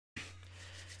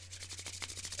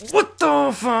What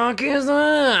the fuck is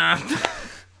that?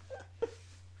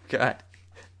 God.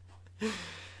 Can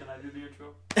I do the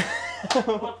intro?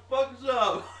 What the fuck is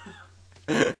up?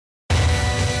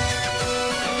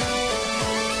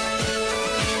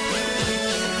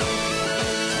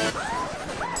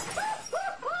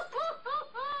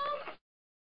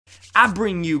 I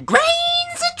bring you grains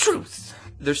of truth.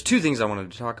 There's two things I wanted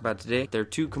to talk about today. They're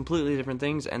two completely different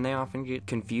things, and they often get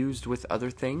confused with other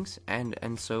things, and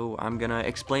so I'm gonna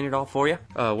explain it all for you.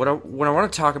 What I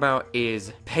want to talk about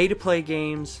is pay-to-play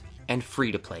games and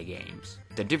free-to-play games.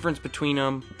 The difference between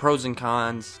them, pros and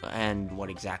cons, and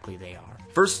what exactly they are.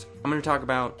 First, I'm gonna talk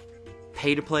about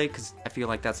pay-to-play, because I feel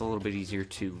like that's a little bit easier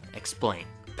to explain.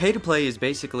 Pay-to-play is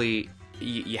basically,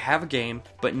 you have a game,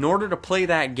 but in order to play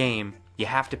that game, you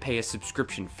have to pay a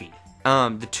subscription fee.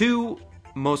 The two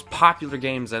most popular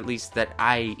games, at least that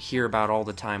I hear about all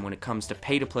the time when it comes to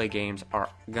pay-to-play games, are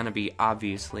gonna be,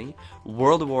 obviously,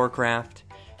 World of Warcraft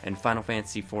and Final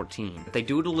Fantasy XIV. They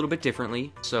do it a little bit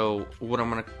differently, so what I'm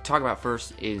gonna talk about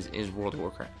first is World of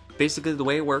Warcraft. Basically, the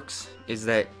way it works is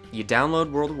that you download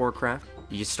World of Warcraft,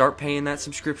 you start paying that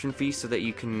subscription fee so that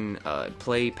you can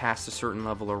play past a certain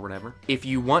level or whatever. If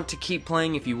you want to keep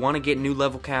playing, if you want to get new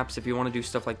level caps, if you want to do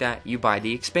stuff like that, you buy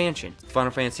the expansion.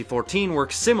 Final Fantasy XIV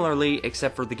works similarly,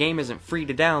 except for the game isn't free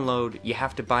to download, you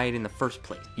have to buy it in the first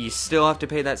place. You still have to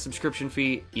pay that subscription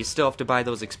fee, you still have to buy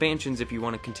those expansions if you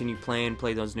want to continue playing,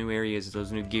 play those new areas,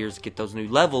 those new gears, get those new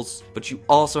levels, but you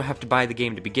also have to buy the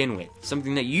game to begin with.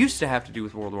 Something that you used to have to do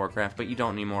with World of Warcraft, but you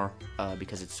don't anymore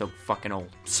because it's so fucking old.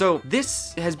 So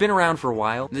this has been around for a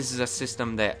while. This is a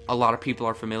system that a lot of people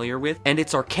are familiar with, and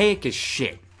it's archaic as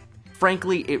shit.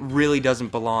 Frankly, it really doesn't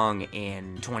belong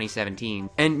in 2017.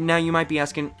 And now you might be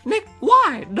asking, Nick,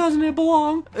 why doesn't it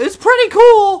belong? It's pretty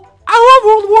cool! I love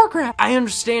World of Warcraft! I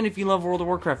understand if you love World of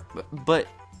Warcraft, but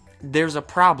there's a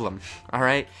problem,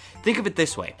 alright? Think of it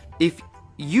this way. If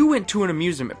you went to an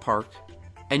amusement park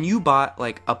and you bought,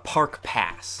 like, a park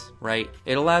pass, right?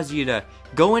 It allows you to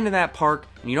go into that park,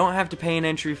 and you don't have to pay an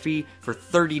entry fee for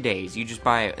 30 days. You just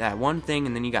buy that one thing,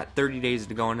 and then you got 30 days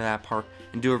to go into that park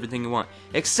and do everything you want.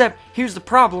 Except, here's the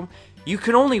problem. You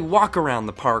can only walk around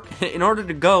the park. In order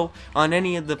to go on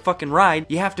any of the fucking ride,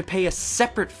 you have to pay a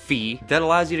separate fee that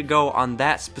allows you to go on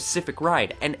that specific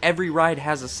ride. And every ride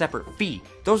has a separate fee.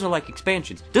 Those are like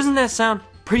expansions. Doesn't that sound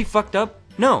pretty fucked up?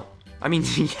 No. I mean,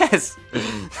 yes.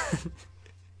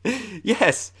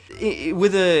 Yes,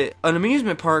 with an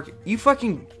amusement park, you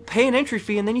fucking pay an entry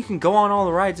fee and then you can go on all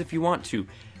the rides if you want to.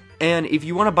 And if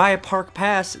you want to buy a park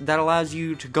pass, that allows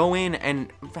you to go in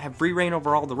and have free reign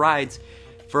over all the rides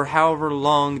for however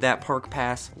long that park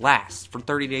pass lasts. For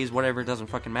 30 days, whatever, it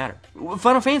doesn't fucking matter.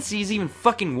 Final Fantasy is even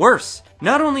fucking worse.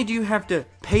 Not only do you have to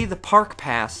pay the park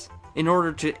pass in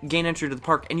order to gain entry to the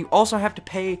park, and you also have to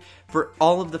pay for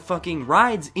all of the fucking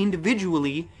rides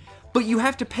individually, but you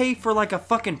have to pay for like a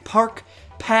fucking park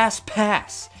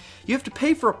pass. You have to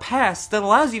pay for a pass that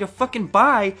allows you to fucking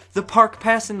buy the park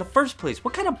pass in the first place.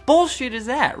 What kind of bullshit is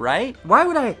that, right? Why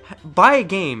would I buy a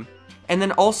game and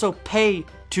then also pay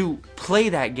to play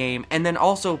that game and then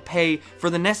also pay for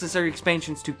the necessary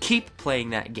expansions to keep playing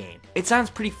that game? It sounds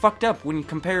pretty fucked up when you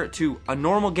compare it to a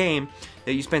normal game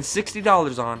that you spend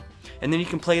 $60 on and then you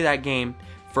can play that game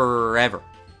forever.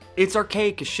 It's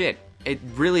archaic as shit. It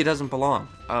really doesn't belong.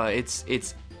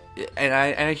 And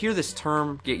I hear this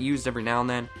term get used every now and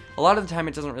then. A lot of the time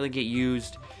it doesn't really get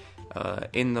used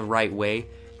in the right way.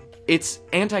 It's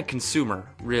anti-consumer,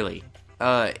 really.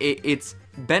 It's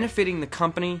benefiting the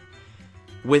company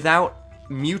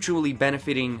without mutually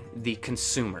benefiting the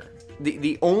consumer.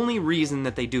 The only reason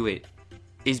that they do it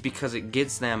is because it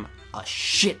gets them a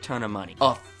shit ton of money.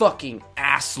 A fucking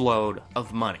assload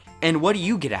of money. And what do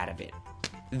you get out of it?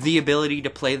 The ability to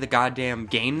play the goddamn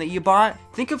game that you bought?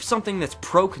 Think of something that's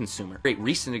pro-consumer. A great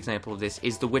recent example of this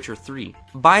is The Witcher 3.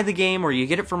 Buy the game, or you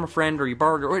get it from a friend, or you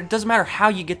borrow it, or it doesn't matter how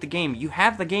you get the game. You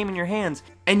have the game in your hands,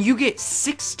 and you get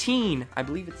 16, I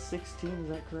believe it's 16, is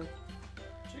that correct?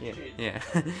 Yeah.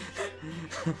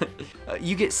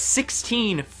 You get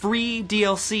 16 free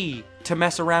DLC to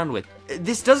mess around with.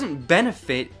 This doesn't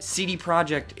benefit CD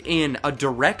Projekt in a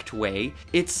direct way.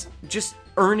 It's just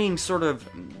earning sort of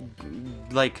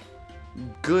like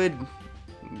good,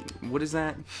 what is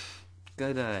that?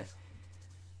 Good,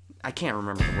 I can't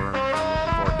remember the word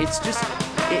I'm looking for. It's just,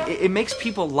 it makes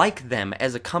people like them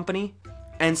as a company,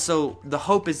 and so the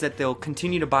hope is that they'll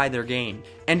continue to buy their game.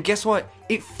 And guess what?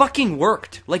 It fucking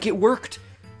worked. Like, it worked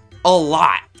a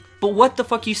lot. But what the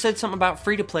fuck, you said something about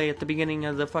free-to-play at the beginning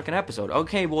of the fucking episode.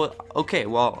 Okay.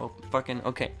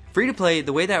 Free-to-play,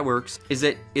 the way that works is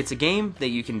that it's a game that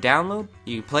you can download,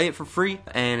 you can play it for free,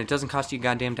 and it doesn't cost you a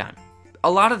goddamn dime.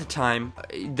 a lot of the time,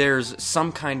 there's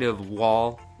some kind of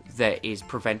wall that is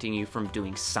preventing you from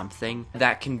doing something.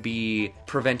 That can be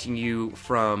preventing you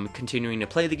from continuing to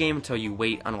play the game until you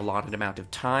wait an allotted amount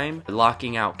of time,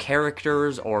 locking out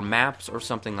characters or maps or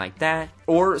something like that.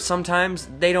 Or sometimes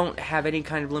they don't have any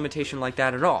kind of limitation like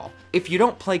that at all. If you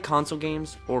don't play console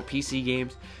games or PC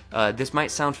games, this might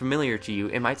sound familiar to you.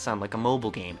 It might sound like a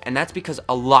mobile game. And that's because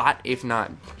a lot, if not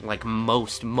like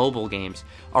most mobile games,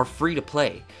 are free to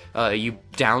play. You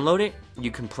download it,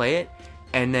 you can play it,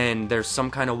 and then there's some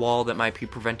kind of wall that might be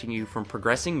preventing you from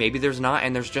progressing. Maybe there's not,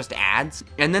 and there's just ads.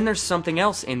 And then there's something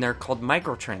else in there called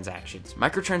microtransactions.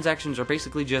 Microtransactions are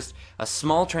basically just a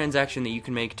small transaction that you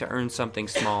can make to earn something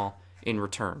small in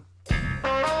return.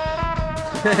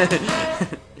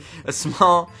 A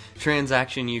small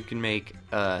transaction you can make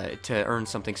to earn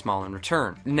something small in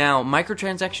return. Now,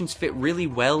 microtransactions fit really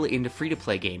well into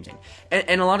free-to-play games,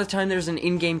 and a lot of time there's an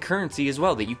in-game currency as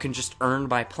well that you can just earn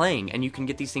by playing, and you can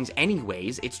get these things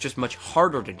anyways. It's just much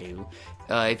harder to do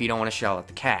if you don't want to shell out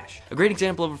the cash. A great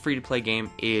example of a free-to-play game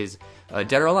is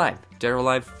Dead or Alive. Dead or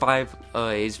Alive 5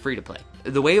 is free-to-play.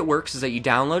 The way it works is that you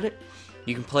download it,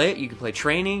 you can play it, you can play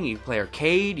training, you can play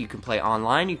arcade, you can play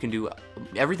online, you can do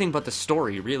everything but the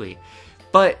story, really.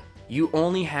 But you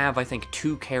only have, I think,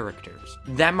 2 characters.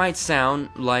 That might sound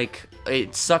like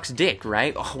it sucks dick,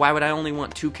 right? Why would I only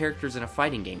want 2 characters in a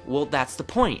fighting game? Well, that's the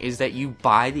point, is that you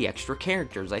buy the extra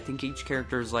characters. I think each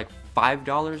character is like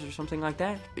 $5 or something like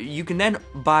that. You can then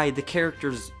buy the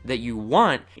characters that you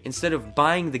want instead of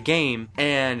buying the game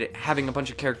and having a bunch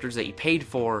of characters that you paid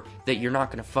for that you're not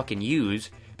gonna fucking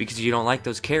use because you don't like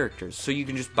those characters. So you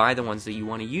can just buy the ones that you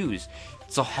want to use.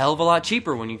 It's a hell of a lot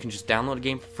cheaper when you can just download a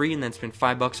game for free and then spend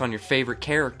 $5 on your favorite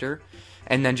character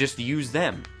and then just use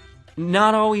them.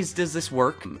 Not always does this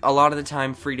work. A lot of the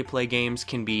time, free-to-play games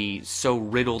can be so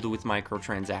riddled with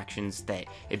microtransactions that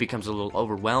it becomes a little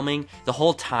overwhelming. The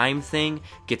whole time thing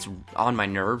gets on my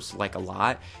nerves, like, a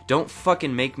lot. Don't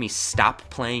fucking make me stop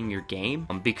playing your game,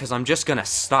 because I'm just gonna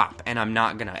stop, and I'm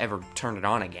not gonna ever turn it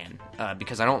on again,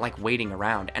 because I don't like waiting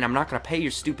around, and I'm not gonna pay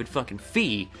your stupid fucking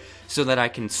fee so that I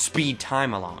can speed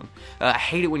time along. I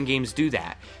hate it when games do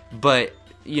that, but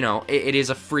you know, it is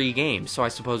a free game, so I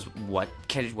suppose what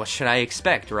should I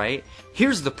expect, right?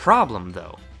 Here's the problem,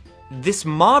 though. This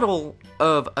model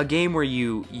of a game where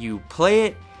you play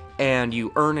it, and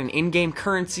you earn an in-game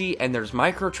currency, and there's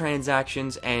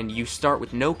microtransactions, and you start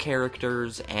with no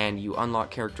characters, and you unlock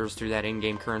characters through that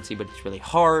in-game currency, but it's really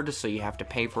hard, so you have to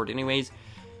pay for it anyways.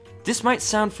 This might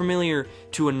sound familiar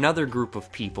to another group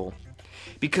of people,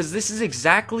 because this is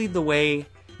exactly the way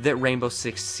that Rainbow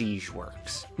Six Siege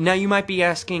works. Now you might be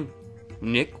asking,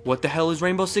 Nick, what the hell is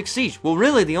Rainbow Six Siege? Well,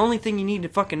 really, the only thing you need to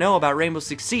fucking know about Rainbow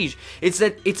Six Siege is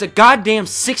that it's a goddamn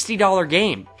 $60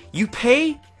 game. You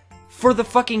pay for the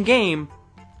fucking game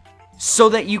so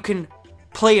that you can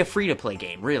play a free-to-play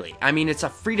game, really. I mean, it's a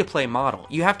free-to-play model.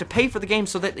 You have to pay for the game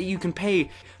so that you can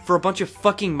pay for a bunch of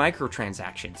fucking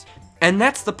microtransactions. And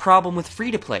that's the problem with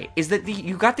free-to-play, is that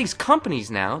you got these companies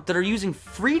now that are using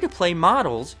free-to-play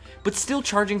models, but still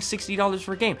charging $60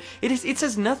 for a game. It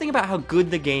says nothing about how good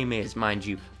the game is, mind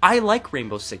you. I like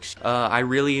Rainbow Six. I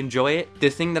really enjoy it. The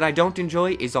thing that I don't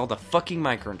enjoy is all the fucking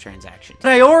microtransactions.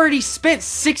 But I already spent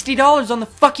 $60 on the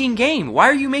fucking game. Why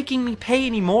are you making me pay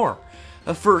any more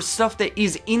for stuff that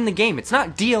is in the game? It's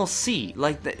not DLC.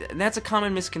 Like, that's a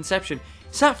common misconception.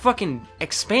 It's not fucking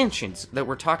expansions that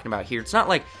we're talking about here. It's not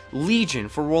like Legion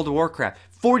for World of Warcraft.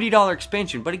 $40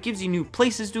 expansion, but it gives you new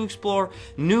places to explore,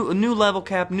 new level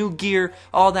cap, new gear,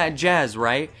 all that jazz,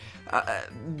 right?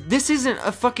 This isn't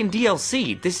a fucking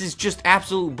DLC. This is just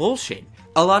absolute bullshit.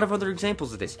 A lot of other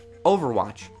examples of this.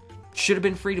 Overwatch should have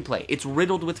been free to play. It's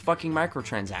riddled with fucking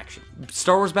microtransactions.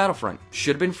 Star Wars Battlefront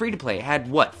should have been free to play. It had,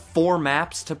 what, 4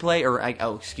 maps to play? Or,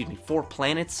 4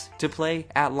 planets to play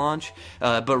at launch.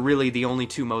 But really, the only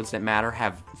 2 modes that matter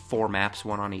have 4 maps,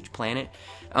 1 on each planet.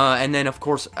 And then, of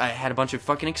course, I had a bunch of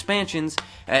fucking expansions,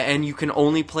 and you can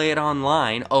only play it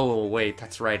online. Oh, wait,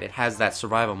 that's right. It has that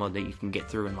survival mode that you can get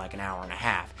through in like an hour and a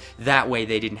half. That way,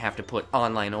 they didn't have to put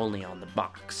online only on the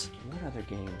box. What other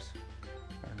games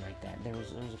are like that? There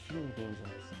was a few games I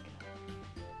was thinking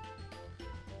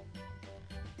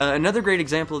of. Another great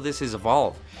example of this is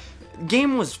Evolve.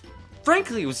 Game was,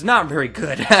 frankly, it was not very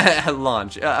good at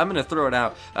launch. I'm gonna throw it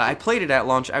out. I played it at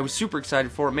launch. I was super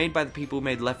excited for it. Made by the people who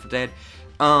made Left 4 Dead.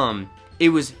 It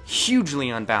was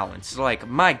hugely unbalanced. Like,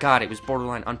 my god, it was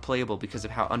borderline unplayable because of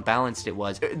how unbalanced it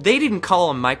was. They didn't call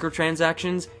them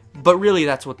microtransactions, but really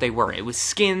that's what they were. It was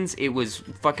skins, it was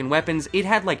fucking weapons. It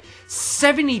had like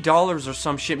 $70 or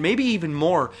some shit, maybe even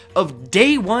more, of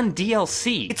day 1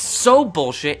 DLC. It's so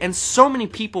bullshit, and so many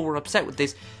people were upset with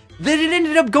this that it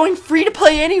ended up going free to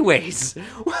play anyways.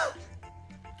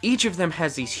 Each of them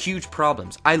has these huge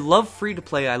problems. I love free to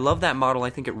play. I love that model. I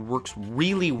think it works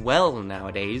really well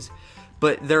nowadays.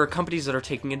 But there are companies that are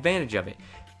taking advantage of it.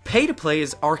 Pay to play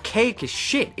is archaic as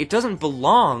shit. It doesn't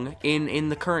belong in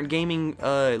the current gaming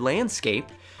landscape.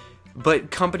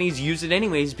 But companies use it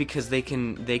anyways because they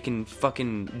can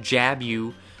fucking jab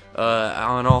you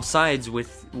on all sides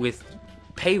with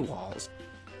paywalls.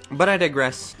 But I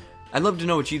digress. I'd love to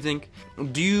know what you think.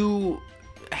 Do you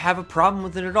have a problem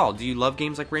with it at all? Do you love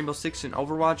games like Rainbow Six and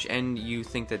Overwatch, and you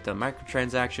think that the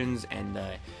microtransactions and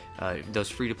those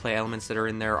free-to-play elements that are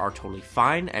in there are totally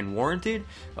fine and warranted?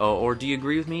 Or do you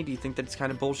agree with me? Do you think that it's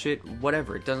kind of bullshit?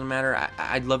 Whatever, it doesn't matter.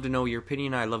 I'd love to know your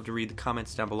opinion. I'd love to read the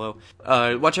comments down below.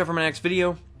 Watch out for my next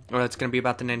video. It's going to be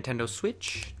about the Nintendo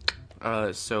Switch.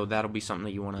 So that'll be something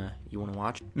that you wanna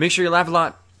watch. Make sure you laugh a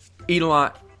lot, eat a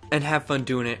lot, and have fun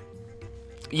doing it.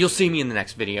 You'll see me in the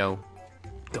next video.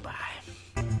 Goodbye.